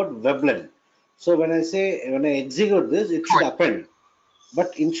data of what? Veblen. So when I execute this, it should append.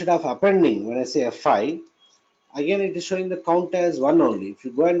 But instead of appending, when I say F5, again it is showing the count as 1 only. If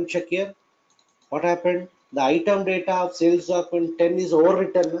you go and check here, what happened? The item data of sales document 10 is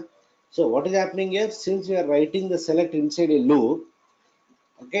overwritten. So what is happening here? Since we are writing the select inside a loop,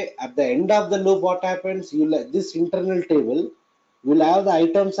 okay, at the end of the loop, what happens? This internal table will have the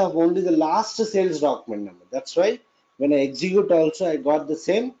items of only the last sales document number. That's why when I execute also, I got the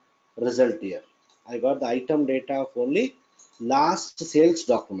same result here. I got the item data of only last sales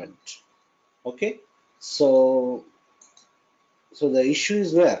document. Okay, so the issue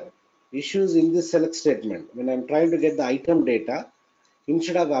is where? Issue is in this select statement. When I'm trying to get the item data,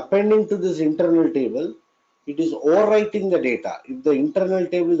 instead of appending to this internal table, it is overwriting the data. If the internal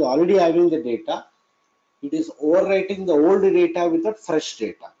table is already having the data, it is overwriting the old data with the fresh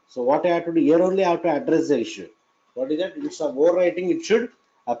data. So what I have to do here, only I have to address the issue. What is that? Instead of overwriting, it should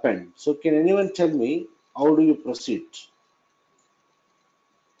append. So can anyone tell me how do you proceed?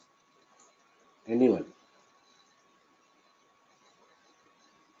 Anyone?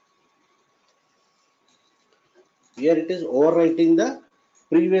 Here it is overwriting the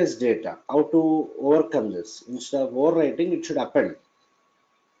previous data. How to overcome this? Instead of overwriting, it should append.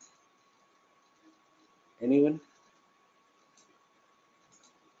 Anyone?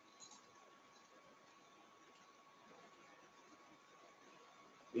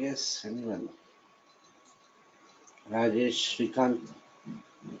 Yes, anyone? Rajesh, Srikanth.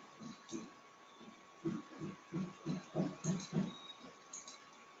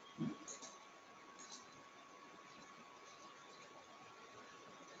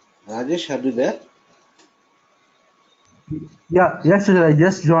 Rajesh, are you there? Yeah, yes, sir. I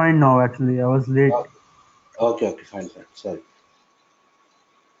just joined now. Actually, I was late. Okay, fine. Sorry.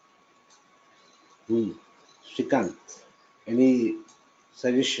 Srikanth, any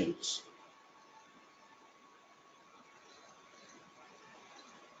suggestions?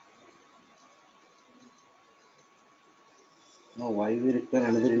 No, why we require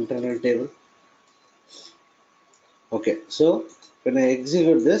another internal table? Okay, so when I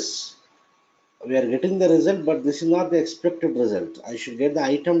execute this, we are getting the result, but this is not the expected result. I should get the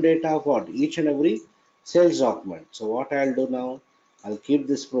item data of what? Each and every sales document. So what I'll do now, I'll keep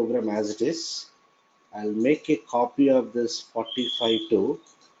this program as it is. I'll make a copy of this 45 to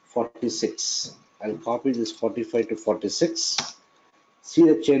 46. I'll copy this 45 to 46. See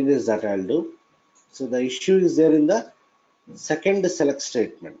the changes that I'll do. So the issue is there in the second select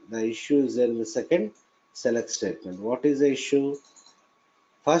statement. The issue is there in the second select statement. What is the issue?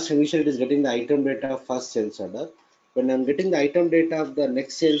 First, initially it is getting the item data of first sales order. When I'm getting the item data of the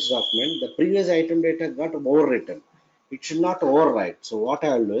next sales document, the previous item data got overwritten. It should not overwrite. So what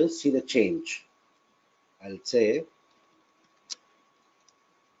I'll do is see the change. I'll say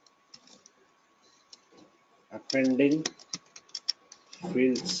appending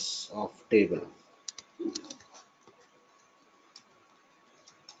fields of table.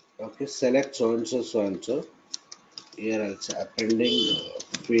 Okay, select so and so, so and so. Here I'll say appending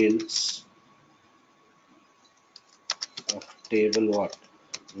fields of table what?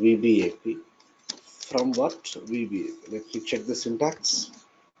 VBAP. From what? VBAP. Let me check the syntax.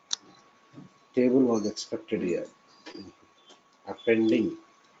 Table was expected here. Appending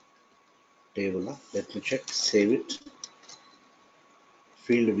table. Let me check. Save it.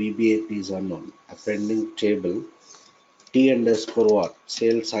 Field VBAP is unknown. Appending table. T underscore what?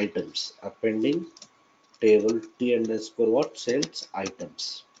 Sales items. Appending table T underscore what? Sales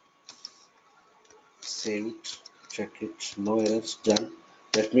items. Save it. Check it. No errors. Done.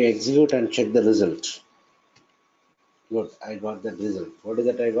 Let me execute and check the result. Good. I got that result. What is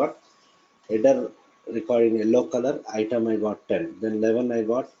that I got? Header record in yellow color, item I got 10. Then 11 I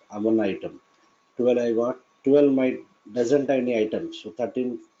got one item. 12 I got 12 my doesn't have any items. So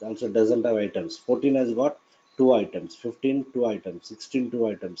 13 also doesn't have items. 14 has got 2 items. 15 2 items. 16 2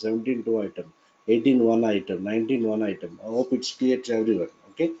 items. 17 2 items. 18 1 item. 19 1 item. I hope it's clear to everyone.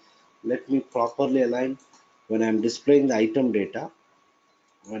 Okay. Let me properly align when I'm displaying the item data.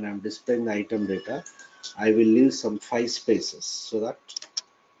 When I'm displaying the item data, I will leave some 5 spaces so that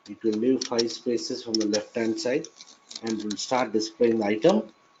it will leave 5 spaces from the left hand side and will start displaying the item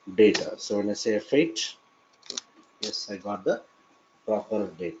data. So when I say F8, yes, I got the proper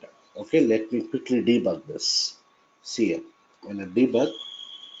data. Okay, let me quickly debug this. See here, when I debug,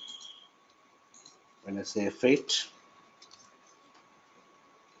 when I say F8,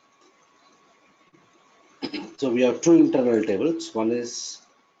 so we have two internal tables. One is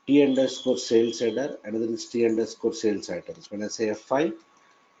T underscore sales header, another is T underscore sales items. When I say F5,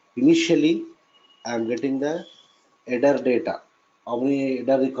 initially I am getting the header data. How many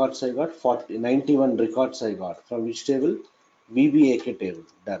header records I got? 91 records I got. From which table? VBAK table.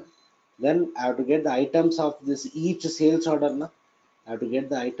 Done. Then I have to get the items of this each sales order. Na? I have to get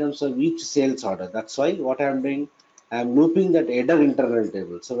the items of each sales order. That's why what I am doing, I am looping that header internal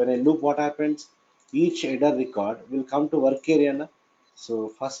table. So when I loop, what happens? Each header record will come to work area. Na? So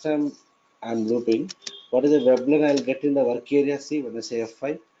first time I am looping. What is the WebLAN I will get in the work area? See when I say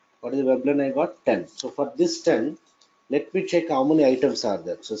F5. What is the WebLAN I got? 10. So for this 10, let me check how many items are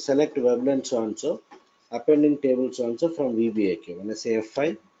there. So select WebLAN so and so, appending table so and so from VBAK. When I say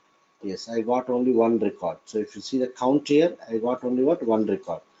F5, yes, I got only one record. So if you see the count here, I got only what? One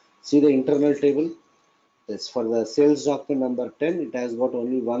record. See the internal table? Yes, for the sales document number 10, it has got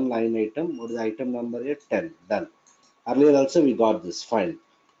only one line item. What is the item number here? 10. Done. Earlier also we got this. Fine.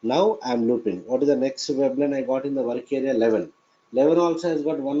 Now I'm looping. What is the next WebLAN I got in the work area? 11. 11 also has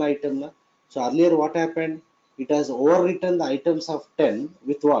got one item now. So earlier what happened? It has overwritten the items of 10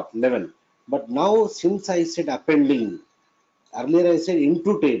 with what? 11. But now since I said appending, earlier I said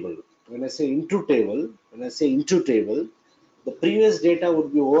into table. When I say into table, the previous data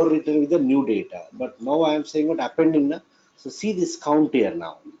would be overwritten with the new data. But now I am saying what appending now. So see this count here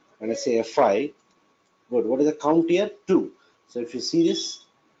now. When I say FI, good. What is the count here? 2. So if you see this,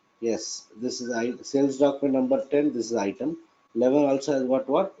 yes, this is sales document number 10. This is item 11. Also has got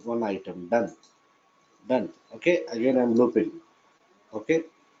what? One item. Done. Done. Okay. Again, I'm looping. Okay.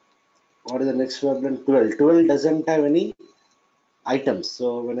 What is the next problem? 12. 12 doesn't have any items.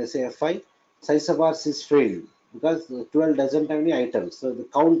 So when I say F5, size of ours is failed because 12 doesn't have any items. So the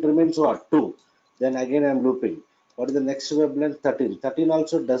count remains what? 2. Then again, I'm looping. What is the next problem? 13. 13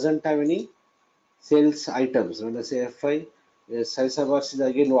 also doesn't have any sales items. When I say F5, size of ours is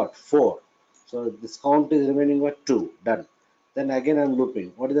again what? 4. So this count is remaining what? 2. Done. Then again I'm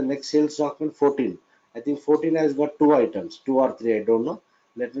looping. What is the next sales document? 14. I think 14 has got 2 items, 2 or 3, I don't know.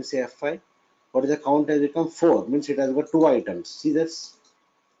 Let me say F5. What is the count has become 4? Means it has got 2 items. See this?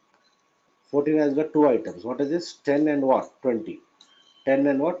 14 has got 2 items. What is this? 10 and what? 20. 10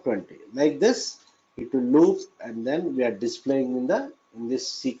 and what? 20. Like this, it will loop and then we are displaying in this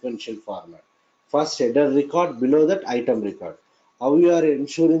sequential format. First header record, below that item record. How you are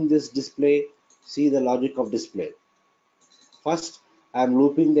ensuring this display? See the logic of display. First, I am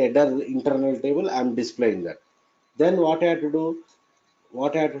looping the header internal table. I am displaying that. Then what I have to do?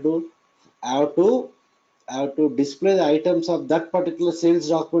 What I have to do? I have to display the items of that particular sales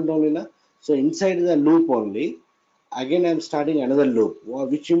document only. Na? So inside the loop only, again I am starting another loop.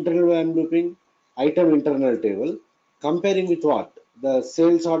 Which internal I am looping? Item internal table. Comparing with what? The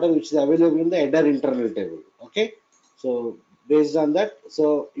sales order which is available in the header internal table. Okay. So based on that,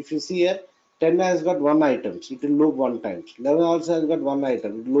 so if you see here, 10 has got one item, it will loop one time. 11 also has got one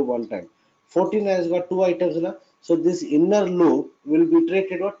item, it will loop one time. 14 has got two items. Na? So this inner loop will be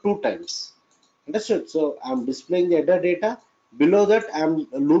iterated what? Two times. Understood? So I'm displaying the header data. Below that, I'm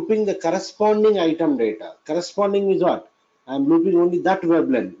looping the corresponding item data. Corresponding is what? I'm looping only that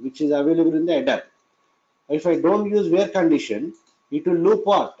WebLAN which is available in the header. If I don't use where condition, it will loop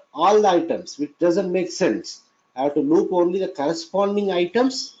what? All the items, which doesn't make sense. I have to loop only the corresponding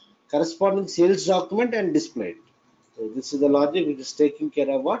items, corresponding sales document and display it. So this is the logic which is taking care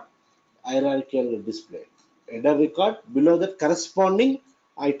of what? Hierarchical display. Header record, below that corresponding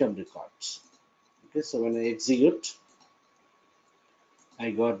item records. Okay, so when I execute,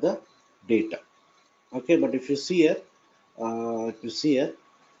 I got the data. Okay, but if you see here,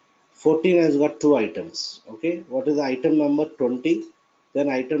 14 has got two items. Okay, what is the item number? 20, then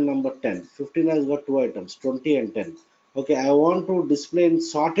item number 10. 15 has got two items, 20 and 10. Okay, I want to display in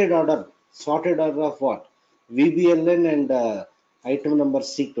sorted order. Sorted order of what? VBLN and item number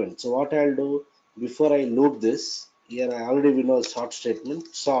sequence. So what I'll do before I loop this, here I already we know sort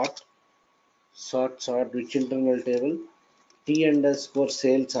statement. Sort which internal table? T underscore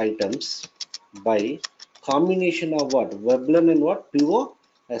sales items by combination of what? WebLAN and what? PO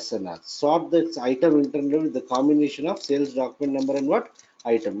SNR. Sort this item internally with the combination of sales document number and what?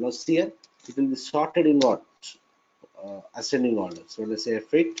 Item. Now see here, it will be sorted in what? Ascending order. So let's say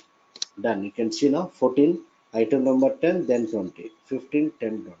F8, done. You can see now 14, item number 10, then 20, 15, 10,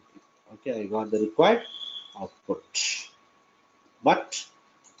 20. Okay, I got the required output. But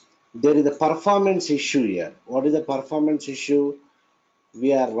there is a performance issue here. What is the performance issue?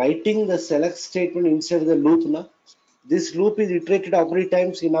 We are writing the select statement inside the loop now. This loop is iterated how many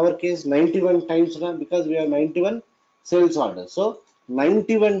times? In our case 91 times now, because we have 91 sales orders. So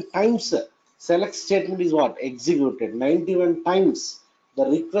 91 times select statement is what? Executed. 91 times the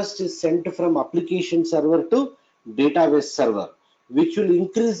request is sent from application server to database server, which will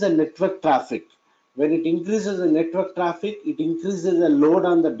increase the network traffic. When it increases the network traffic, it increases the load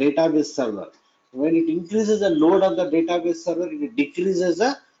on the database server. When it increases the load on the database server, it decreases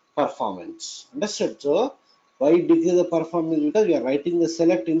the performance. Understood? So why it decreases the performance? Because we are writing the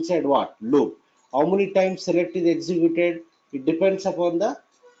select inside what? Loop. How many times select is executed? It depends upon the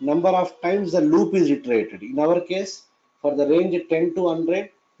number of times the loop is iterated. In our case, for the range 10 to 100,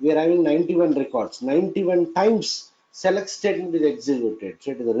 we are having 91 records. 91 times select statement is executed.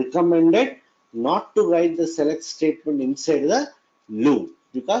 So it is recommended not to write the select statement inside the loop,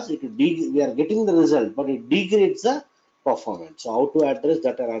 because we are getting the result, but it degrades the performance. So how to address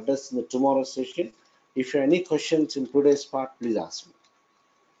that are addressed in the tomorrow's session. If you have any questions in today's part, please ask me.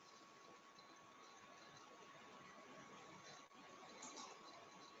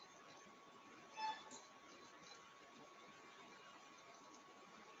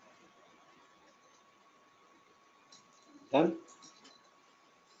 Done.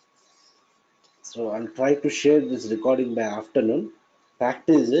 So I'll try to share this recording by afternoon.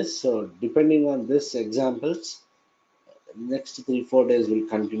 Practice this. So depending on this examples, next 3-4 days we'll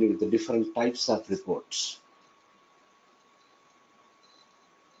continue with the different types of reports.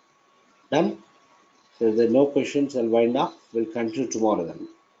 Done. So if there are no questions, I'll wind up. We'll continue tomorrow then.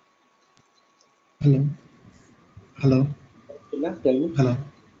 Hello. Hello. Tell me. Hello.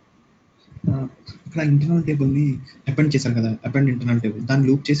 ఇక్కడ internal టేబుల్ని append చేశారు కదా, append internal table, దాన్ని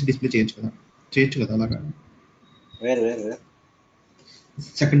loop చేసి display చేయొచ్చు కదా అలాగా. Where?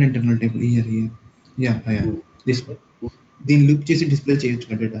 Second internal table yeah display, దీన్ని loop చేసి డిస్ప్లే చేయొచ్చు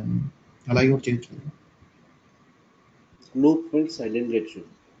కదా డేటాని, అలాగే కూడా చేయొచ్చు కదా. Loop means I didn't get you.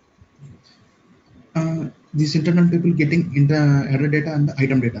 This internal table getting error data and the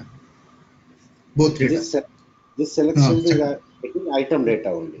item data, both data. This selection is getting item data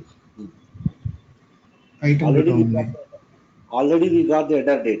only. Item already data only. Already we got the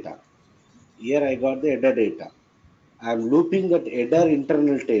header data. Here I got the header data. I am looping that header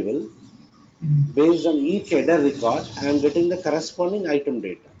internal table. Based on each header record, I am getting the corresponding item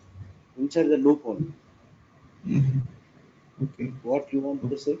data inside the loop only. Okay. What you want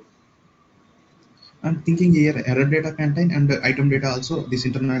to say? I'm thinking here error data contain and item data also this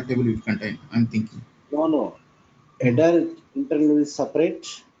internal table will contain. I'm thinking. No. Header internal is separate.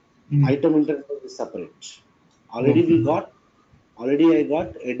 Item internal is separate. Already I got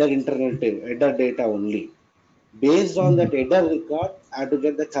header internal table, header data only. Based on that header record, I have to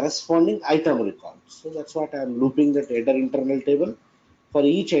get the corresponding item record. So that's what I am looping that header internal table. For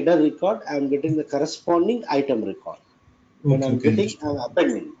each header record, I am getting the corresponding item record. When I am getting, I am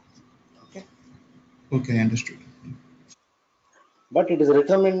appending. Okay, understood. But it is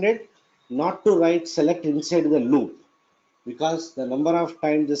recommended not to write select inside the loop, because the number of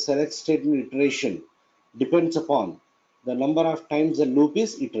times the select statement iteration depends upon the number of times the loop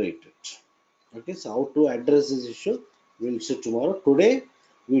is iterated. Okay, so how to address this issue, we'll see tomorrow. Today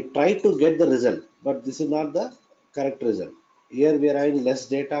we try to get the result, but this is not the correct result. Here we are having less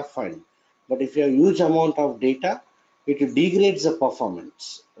data, fine, but if you have huge amount of data, it degrades the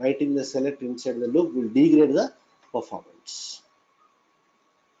performance. Writing the select inside the loop will degrade the performance.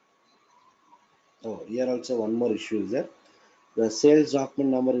 Oh, here also one more issue is there. The sales document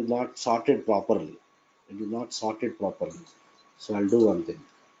number is not sorted properly. It is not sorted properly. So I'll do one thing.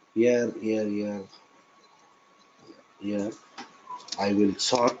 Here, I will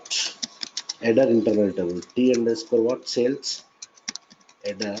sort header internal table. T underscore what? Sales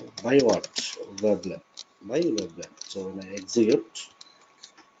header by what? Weblet. By weblet. So when I execute,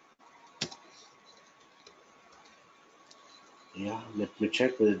 let me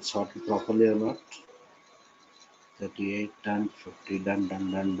check whether it's sorted properly or not. 38 done, 50 done.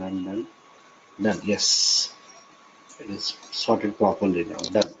 Done. Yes. It is sorted properly now.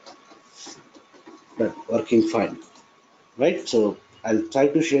 Done. Working fine. Right? So I'll try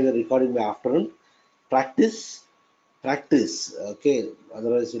to share the recording in the afternoon. Practice. Okay.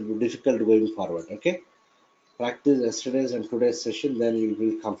 Otherwise it will be difficult going forward. Okay. Practice yesterday's and today's session, then you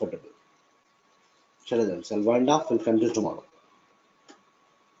will be comfortable. Shall I then? So I'll wind off. We'll continue tomorrow.